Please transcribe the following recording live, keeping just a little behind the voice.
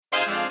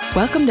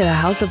Welcome to the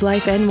House of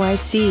Life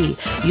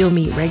NYC. You'll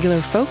meet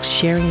regular folks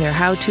sharing their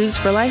how-tos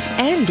for life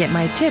and get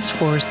my tips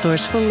for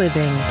resourceful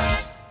living.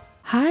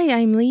 Hi,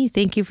 I'm Lee.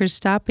 Thank you for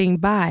stopping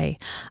by.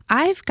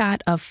 I've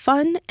got a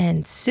fun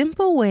and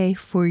simple way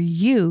for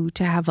you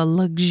to have a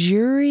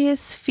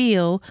luxurious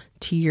feel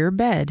to your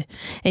bed.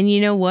 And you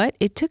know what?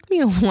 It took me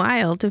a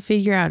while to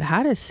figure out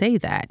how to say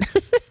that.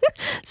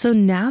 So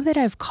now that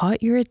I've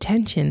caught your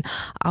attention,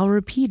 I'll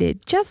repeat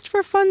it just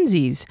for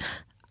funsies.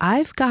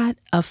 I've got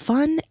a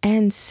fun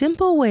and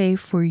simple way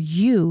for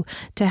you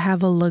to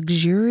have a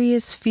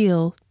luxurious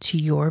feel to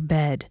your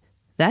bed.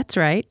 That's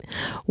right.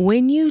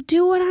 When you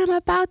do what I'm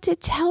about to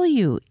tell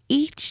you,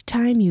 each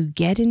time you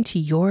get into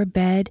your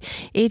bed,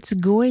 it's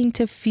going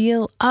to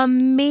feel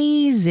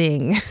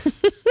amazing.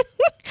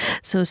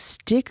 So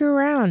stick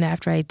around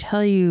after I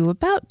tell you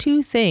about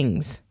two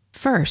things.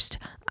 First,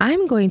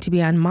 I'm going to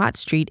be on Mott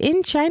Street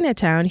in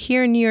Chinatown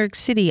here in New York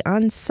City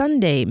on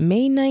Sunday,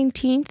 May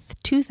 19th,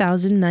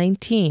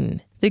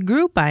 2019. The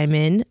group I'm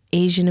in,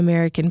 Asian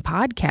American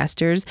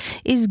Podcasters,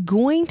 is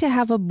going to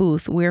have a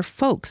booth where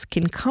folks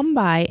can come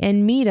by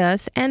and meet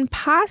us and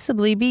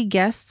possibly be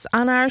guests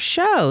on our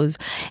shows.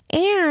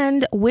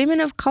 And Women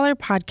of Color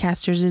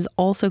Podcasters is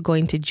also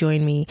going to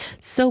join me.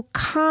 So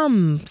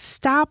come,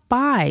 stop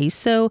by.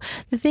 So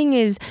the thing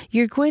is,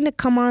 you're going to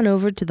come on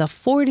over to the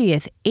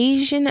 40th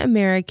Asian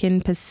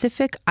American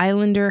Pacific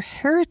Islander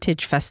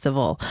Heritage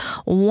Festival.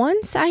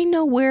 Once I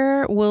know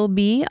where we'll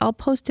be, I'll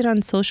post it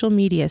on social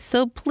media.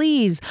 So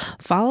please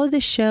follow the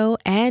show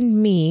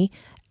and me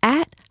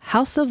at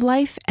House of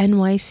Life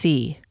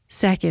NYC.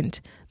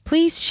 Second,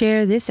 please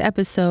share this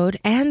episode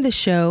and the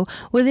show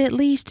with at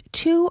least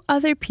 2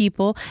 other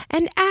people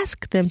and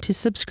ask them to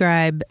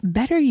subscribe.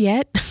 Better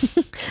yet,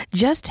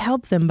 just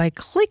help them by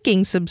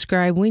clicking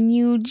subscribe when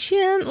you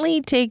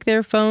gently take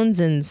their phones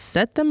and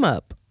set them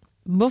up.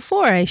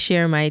 Before I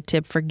share my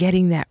tip for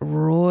getting that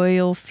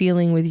royal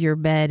feeling with your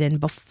bed, and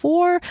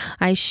before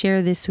I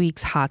share this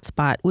week's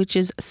hotspot, which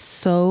is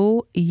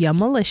so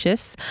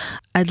yummalicious,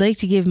 I'd like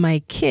to give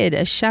my kid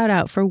a shout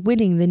out for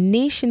winning the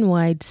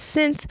nationwide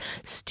Synth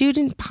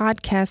Student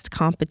Podcast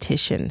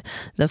Competition.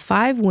 The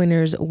 5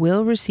 winners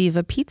will receive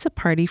a pizza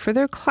party for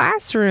their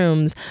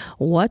classrooms.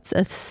 What's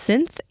a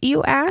synth,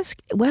 you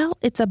ask? Well,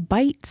 it's a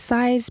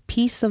bite-sized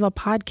piece of a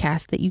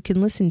podcast that you can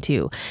listen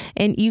to,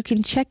 and you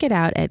can check it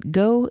out at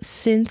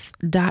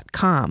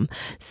GoSynth.com.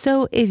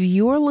 So if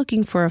you're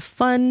looking for a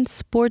fun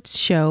sports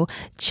show,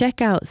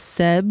 check out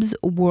Seb's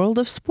World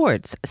of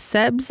Sports,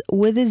 Seb's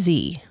with a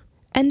Z.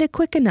 And a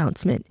quick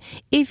announcement.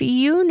 If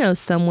you know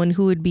someone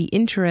who would be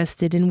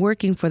interested in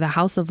working for the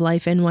House of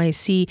Life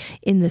NYC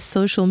in the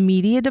social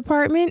media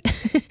department,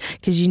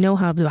 because you know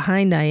how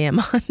behind I am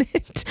on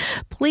it,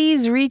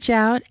 please reach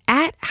out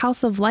at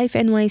House of Life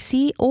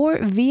NYC or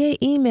via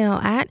email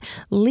at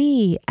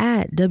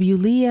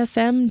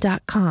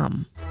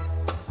lee@wleefm.com.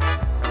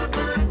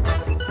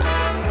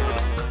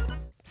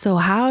 So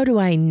how do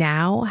I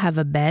now have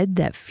a bed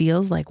that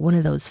feels like one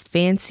of those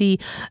fancy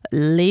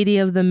Lady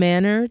of the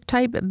Manor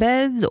type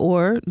beds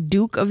or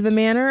Duke of the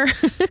Manor?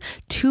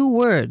 2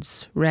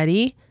 words.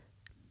 Ready?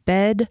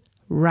 Bed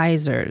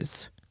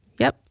risers.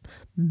 Yep.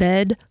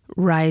 Bed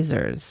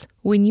risers.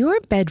 When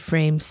your bed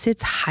frame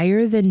sits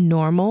higher than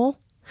normal,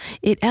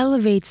 it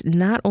elevates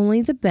not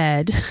only the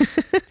bed,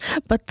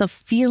 but the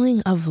feeling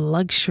of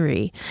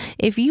luxury.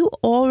 If you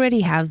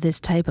already have this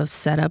type of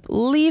setup,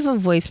 leave a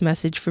voice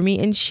message for me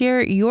and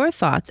share your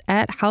thoughts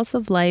at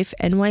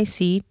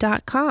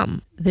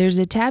houseoflifenyc.com. There's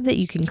a tab that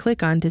you can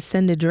click on to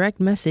send a direct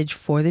message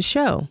for the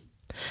show.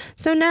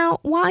 So now,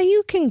 while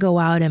you can go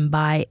out and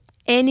buy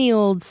any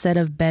old set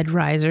of bed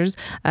risers,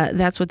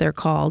 that's what they're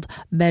called,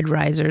 bed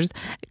risers,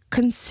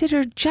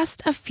 consider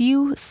just a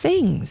few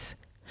things.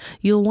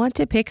 You'll want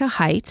to pick a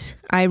height.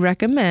 I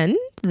recommend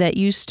that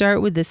you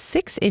start with the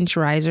 6-inch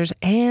risers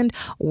and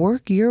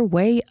work your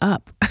way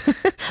up.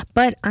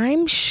 But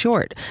I'm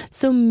short,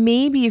 so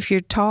maybe if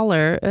you're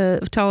taller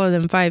than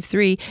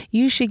 5'3",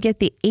 you should get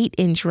the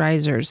 8-inch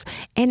risers.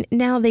 And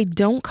now they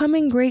don't come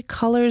in great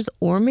colors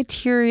or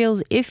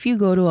materials if you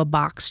go to a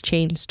box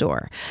chain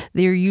store.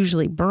 They're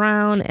usually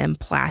brown and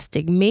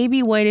plastic,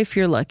 maybe white if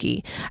you're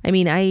lucky. I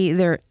mean,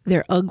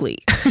 they're ugly.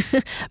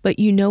 But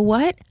you know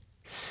what?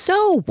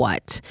 So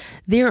what?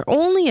 They're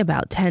only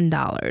about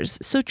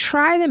 $10, so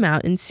try them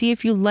out and see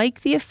if you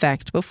like the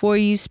effect before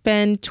you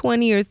spend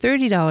 $20 or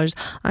 $30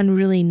 on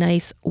really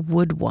nice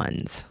wood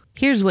ones.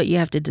 Here's what you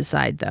have to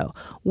decide though.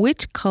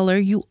 Which color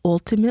you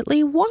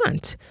ultimately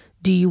want.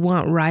 Do you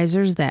want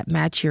risers that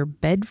match your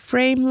bed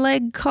frame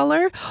leg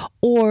color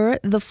or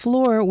the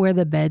floor where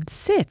the bed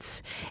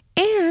sits?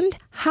 And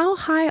how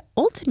high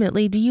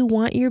ultimately do you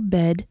want your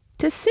bed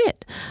to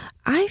sit?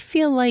 I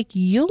feel like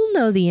you'll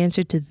know the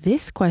answer to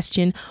this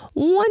question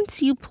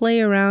once you play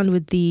around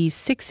with the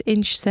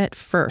 6-inch set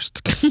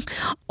first.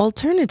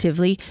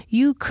 Alternatively,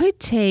 you could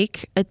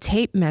take a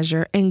tape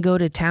measure and go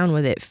to town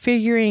with it,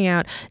 figuring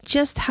out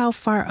just how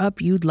far up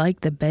you'd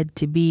like the bed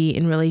to be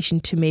in relation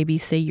to maybe,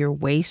 say, your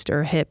waist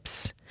or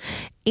hips.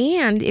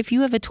 And if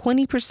you have a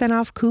 20%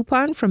 off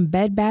coupon from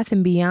Bed Bath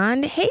 &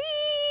 Beyond, hey,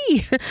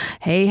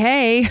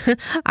 Hey,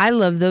 I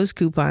love those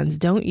coupons,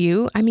 don't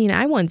you? I mean,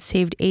 I once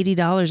saved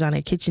 $80 on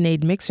a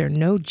KitchenAid mixer,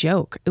 no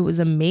joke. It was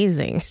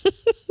amazing.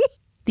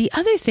 The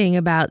other thing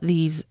about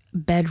these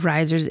bed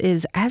risers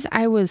is as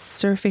I was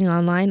surfing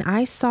online,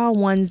 I saw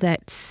ones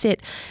that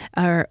sit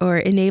or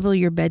enable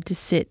your bed to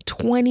sit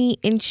 20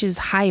 inches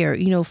higher,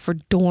 for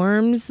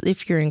dorms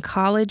if you're in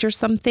college or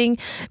something,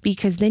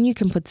 because then you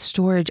can put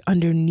storage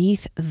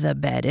underneath the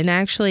bed. And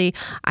actually,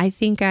 I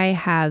think I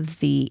have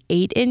the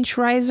 8-inch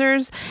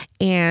risers,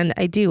 and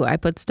I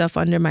put stuff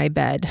under my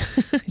bed.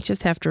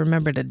 Just have to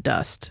remember to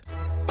dust.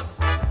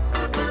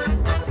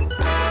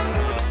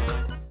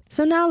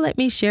 So now let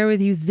me share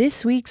with you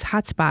this week's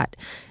hotspot,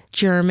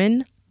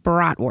 German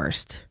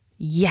bratwurst.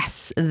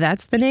 Yes,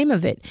 that's the name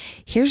of it.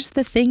 Here's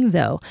the thing,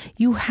 though.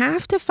 You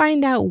have to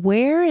find out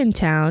where in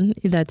town,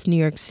 that's New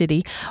York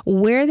City,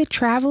 where the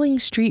traveling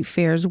street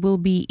fairs will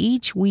be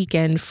each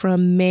weekend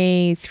from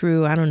May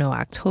through,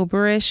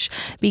 October-ish,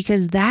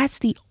 because that's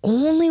the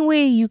only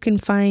way you can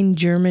find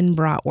German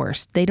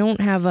bratwurst. They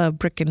don't have a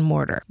brick and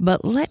mortar.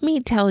 But let me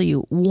tell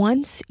you,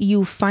 once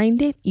you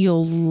find it,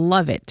 you'll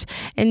love it.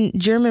 And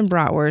German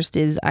bratwurst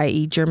is,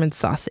 i.e. German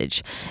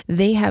sausage.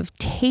 They have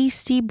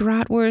tasty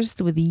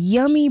bratwurst with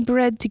yummy bread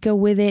to go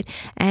with it,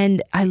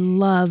 and I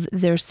love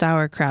their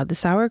sauerkraut. The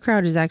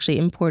sauerkraut is actually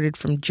imported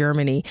from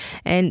Germany,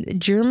 and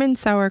German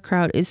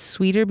sauerkraut is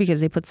sweeter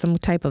because they put some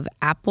type of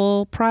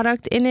apple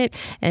product in it,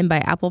 and by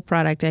apple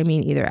product I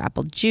mean either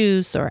apple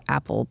juice or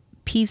apple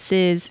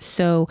pieces.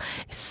 So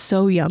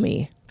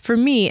yummy. For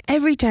me,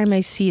 every time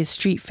I see a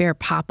street fair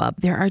pop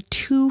up, there are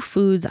two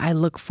foods I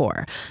look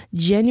for.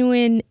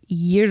 Genuine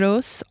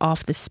gyros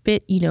off the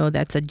spit,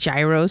 that's a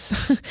gyros,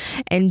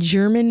 and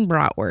German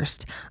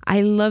bratwurst.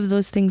 I love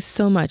those things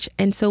so much.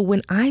 And so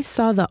when I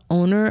saw the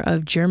owner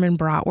of German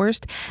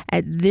bratwurst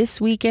at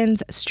this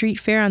weekend's street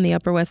fair on the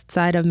Upper West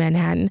Side of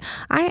Manhattan,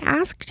 I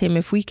asked him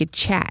if we could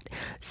chat.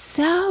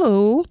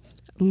 So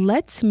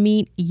let's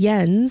meet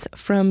Jens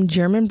from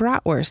German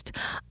Bratwurst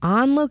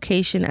on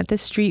location at the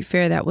street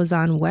fair that was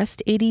on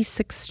West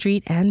 86th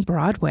Street and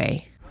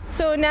Broadway.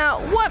 So now,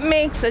 what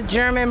makes a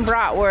German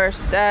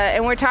Bratwurst,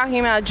 and we're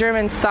talking about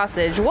German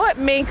sausage, what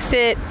makes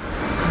it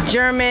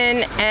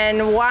German,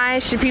 and why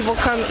should people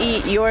come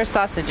eat your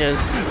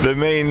sausages? The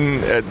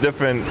main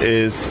difference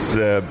is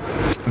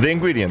the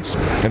ingredients.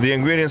 The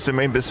ingredients are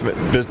main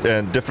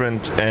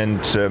different,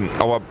 and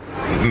our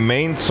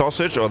main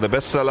sausage, or the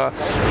bestseller,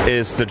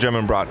 is the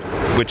German Brat,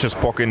 which is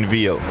pork and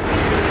veal.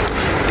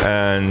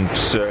 And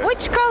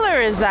which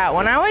color is that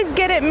one? I always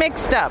get it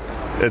mixed up.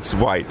 It's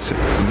white.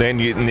 Then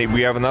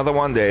we have another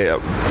one, they're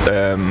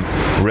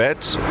red,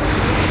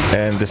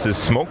 and this is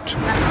smoked.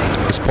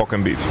 It's pork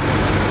and beef.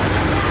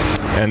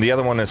 And the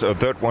other one is, a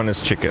third one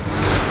is chicken.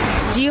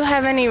 Do you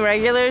have any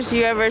regulars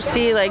you ever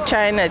see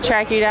trying to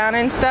track you down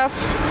and stuff?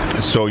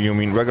 So you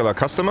mean regular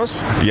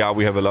customers? Yeah,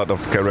 we have a lot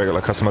of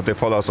regular customers. They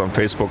follow us on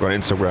Facebook or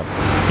Instagram.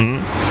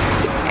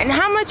 And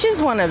how much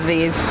is one of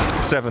these?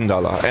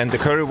 $7. And the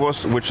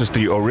currywurst, which is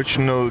the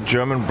original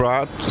German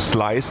brat,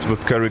 sliced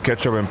with curry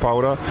ketchup and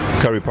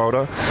curry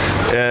powder,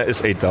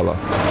 is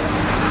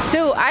 $8.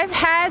 So I've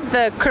had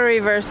the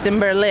currywurst in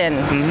Berlin.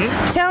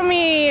 Tell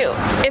me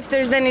if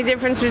there's any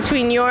difference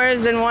between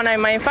yours and one I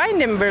might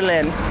find in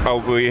Berlin.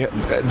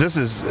 This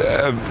is,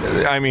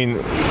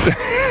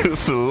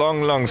 it's a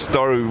long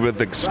story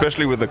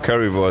especially with the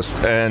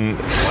currywurst. And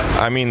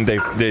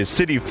the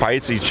city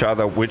fights each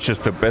other, which is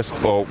the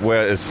best or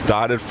where it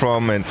started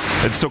from, and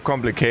it's so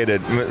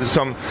complicated.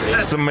 Some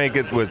make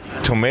it with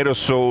tomato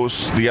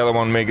sauce, the other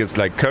one make it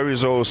like curry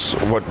sauce,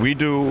 what we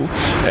do,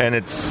 and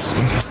it's,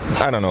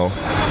 I don't know.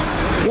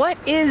 What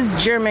is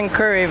German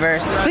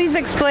currywurst? Please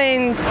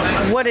explain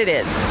what it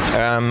is.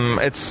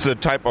 It's a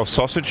type of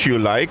sausage you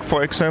like,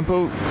 for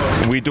example.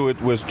 We do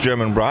it with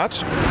German Brat,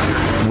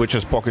 which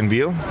is pork and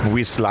veal.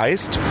 We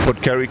sliced,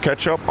 put curry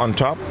ketchup on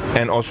top,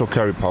 and also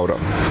curry powder.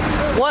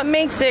 What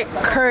makes it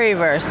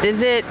currywurst?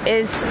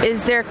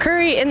 Is there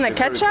curry in the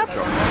ketchup?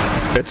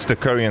 It's the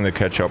curry and the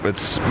ketchup.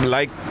 It's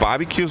like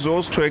barbecue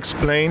sauce, to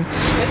explain,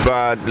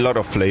 but a lot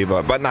of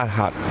flavor, but not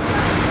hot.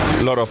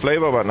 A lot of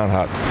flavor, but not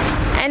hot.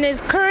 And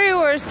is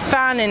currywurst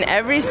found in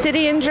every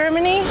city in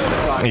Germany?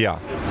 Yeah,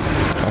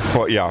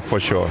 for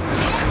sure.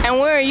 And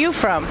where are you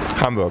from?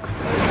 Hamburg.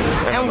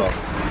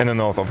 In the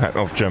north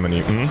of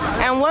Germany.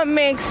 And what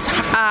makes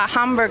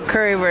Hamburg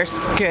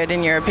currywurst good,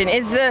 in your opinion?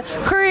 Is the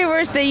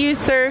currywurst that you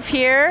serve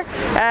here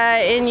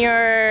in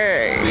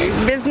your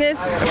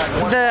business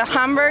the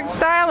Hamburg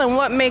style, and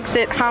what makes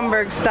it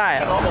Hamburg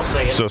style?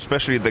 So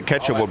especially the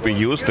ketchup what we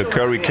use, the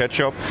curry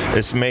ketchup,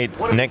 is made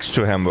next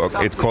to Hamburg.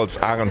 It calls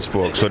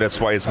Ahrensburg, so that's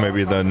why it's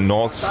maybe the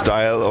north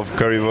style of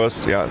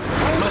currywurst. Yeah.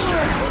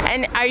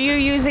 And are you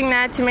using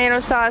that tomato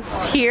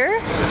sauce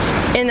here?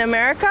 in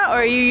America, or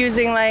are you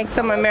using like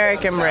some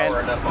American brand?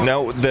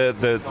 No,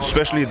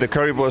 especially the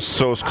currywurst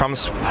sauce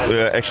comes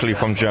actually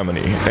from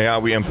Germany. Yeah,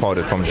 we import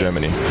it from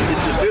Germany.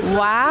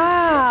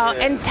 Wow.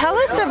 And tell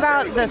us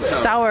about the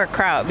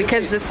sauerkraut,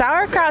 because the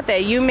sauerkraut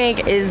that you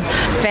make is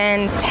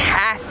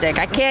fantastic.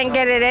 I can't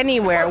get it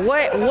anywhere.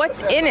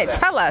 What's in it?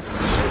 Tell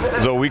us.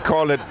 So we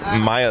call it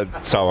mild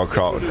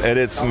sauerkraut, and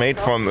it's made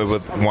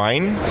with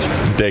wine.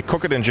 They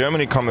cook it in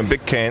Germany, come in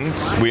big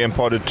cans. We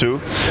import it too,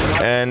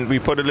 and we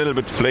put a little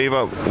bit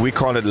flavor. We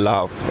call it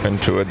love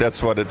into it.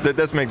 That's what it.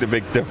 That makes the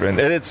big difference.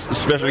 And it's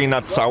especially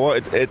not sour.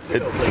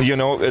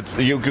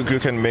 You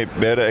can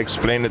better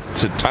explain it.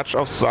 It's a touch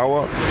of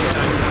sour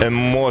and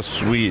more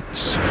sweet.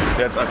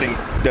 I think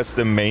that's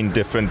the main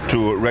difference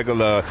to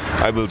regular,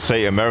 I will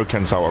say,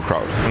 American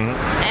sauerkraut.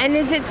 Mm-hmm. And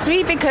is it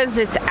sweet because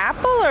it's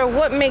apple, or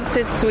what makes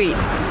it sweet?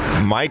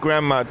 My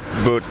grandma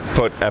would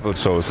put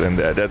applesauce in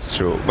there, that's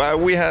true. But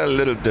we had a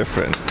little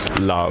different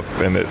love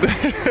in it.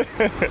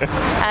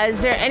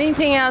 Is there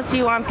anything else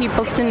you want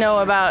people to know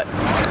about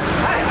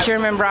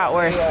German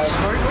bratwurst?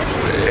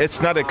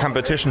 It's not a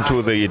competition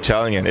to the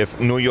Italian. If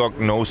New York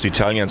knows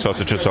Italian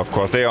sausages, of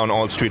course, they are on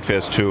all street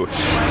fairs too.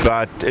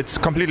 But it's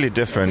completely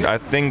different. I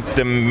think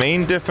the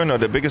main difference, or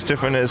the biggest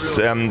difference, is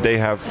they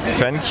have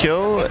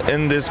fenchel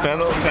in this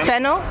fennel.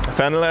 Fennel?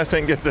 Fennel, I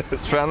think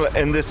it's fennel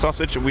in this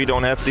sausage. We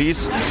don't have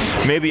these.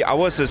 Maybe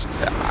ours is,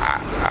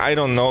 I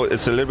don't know,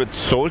 it's a little bit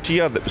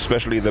saltier,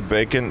 especially the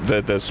bacon,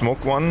 the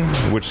smoked one,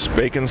 which is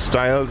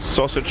bacon-style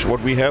sausage, what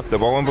we have, the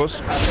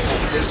Bauernwurst.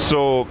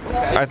 So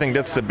I think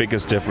that's the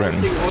biggest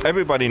difference.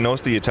 Everybody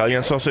knows the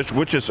Italian sausage,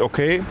 which is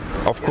okay,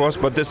 of course,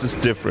 but this is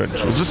different.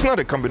 This is not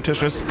a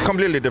competition, it's a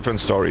completely different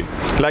story.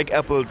 Like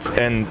apples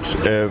and...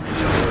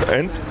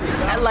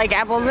 Like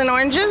apples and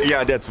oranges?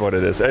 Yeah, that's what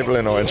it is. Apple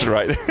and orange,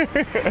 right.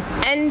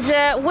 And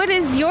what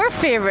is your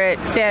favorite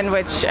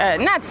sandwich?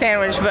 Not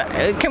sandwich, but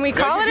can we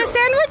call it a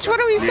sandwich? What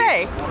do we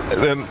say?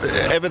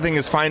 Everything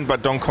is fine,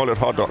 but don't call it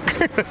hot dog.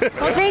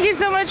 Well, thank you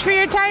so much for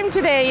your time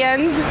today,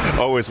 Jens.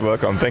 Always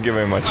welcome. Thank you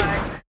very much.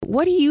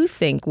 What do you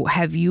think?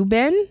 Have you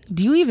been?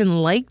 Do you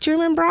even like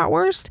German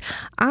bratwurst?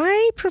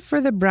 I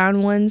prefer the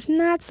brown ones,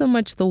 not so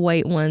much the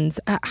white ones.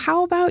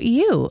 How about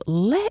you?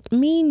 Let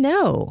me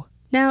know.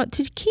 Now,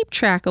 to keep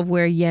track of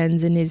where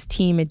Jens and his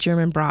team at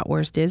German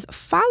Bratwurst is,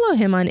 follow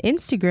him on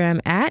Instagram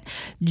at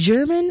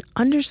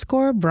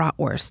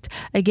German_Bratwurst.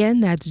 Again,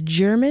 that's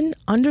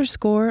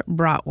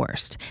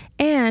German_Bratwurst.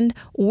 And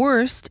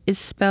Wurst is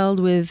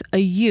spelled with a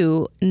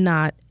U,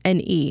 not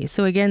an E.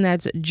 So again,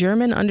 that's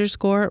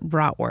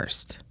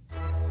German_Bratwurst.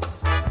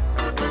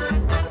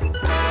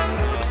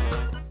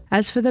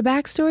 As for the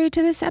backstory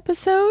to this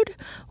episode,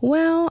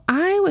 well,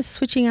 I was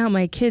switching out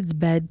my kid's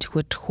bed to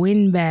a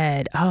twin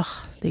bed.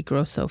 Ugh, they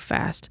grow so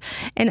fast.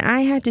 And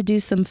I had to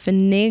do some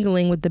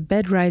finagling with the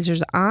bed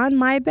risers on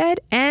my bed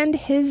and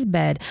his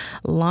bed.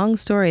 Long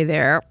story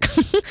there.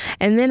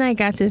 And then I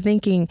got to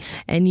thinking,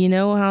 and you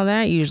know how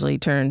that usually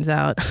turns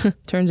out.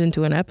 Turns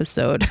into an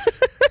episode.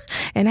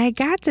 And I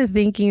got to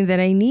thinking that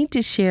I need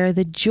to share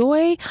the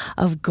joy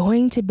of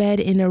going to bed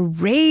in a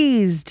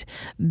raised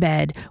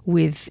bed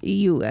with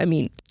you. I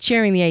mean,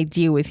 sharing the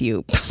idea with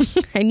you.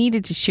 I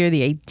needed to share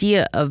the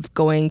idea of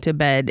going to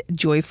bed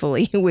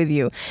joyfully with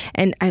you.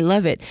 And I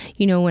love it.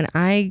 You know, when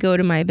I go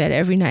to my bed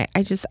every night,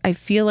 I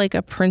feel like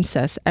a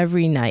princess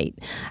every night.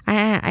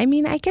 I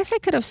mean, I guess I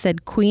could have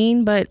said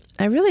queen, but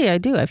I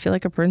do. I feel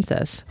like a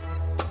princess.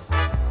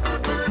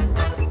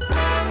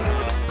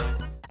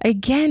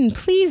 Again,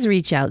 please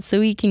reach out so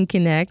we can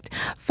connect.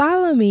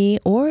 Follow me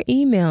or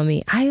email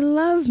me. I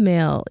love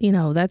mail. You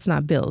know, that's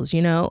not bills,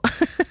 you know.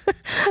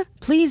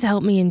 Please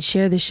help me and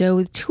share the show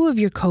with 2 of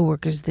your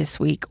coworkers this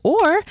week.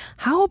 Or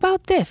how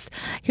about this?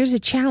 Here's a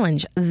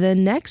challenge. The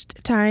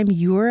next time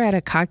you're at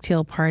a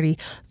cocktail party,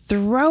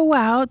 throw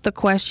out the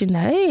question,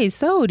 hey,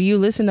 so do you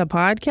listen to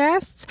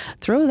podcasts?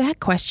 Throw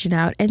that question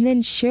out and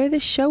then share the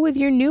show with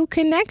your new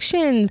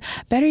connections.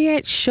 Better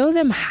yet, show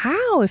them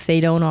how if they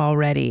don't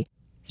already.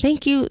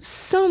 Thank you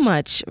so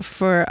much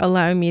for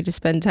allowing me to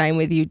spend time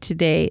with you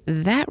today.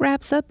 That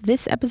wraps up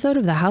this episode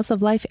of the House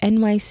of Life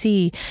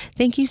NYC.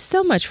 Thank you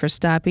so much for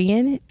stopping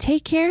in.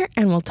 Take care,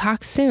 and we'll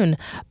talk soon.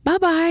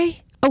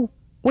 Bye-bye. Oh,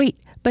 wait.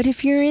 But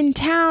if you're in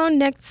town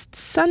next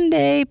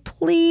Sunday,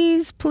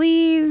 please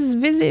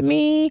visit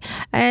me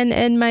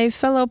and my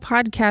fellow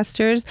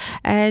podcasters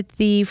at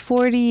the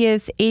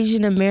 40th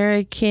Asian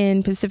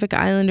American Pacific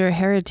Islander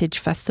Heritage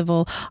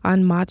Festival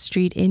on Mott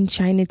Street in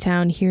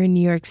Chinatown here in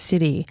New York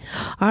City.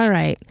 All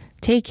right.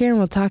 Take care and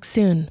we'll talk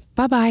soon.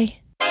 Bye-bye.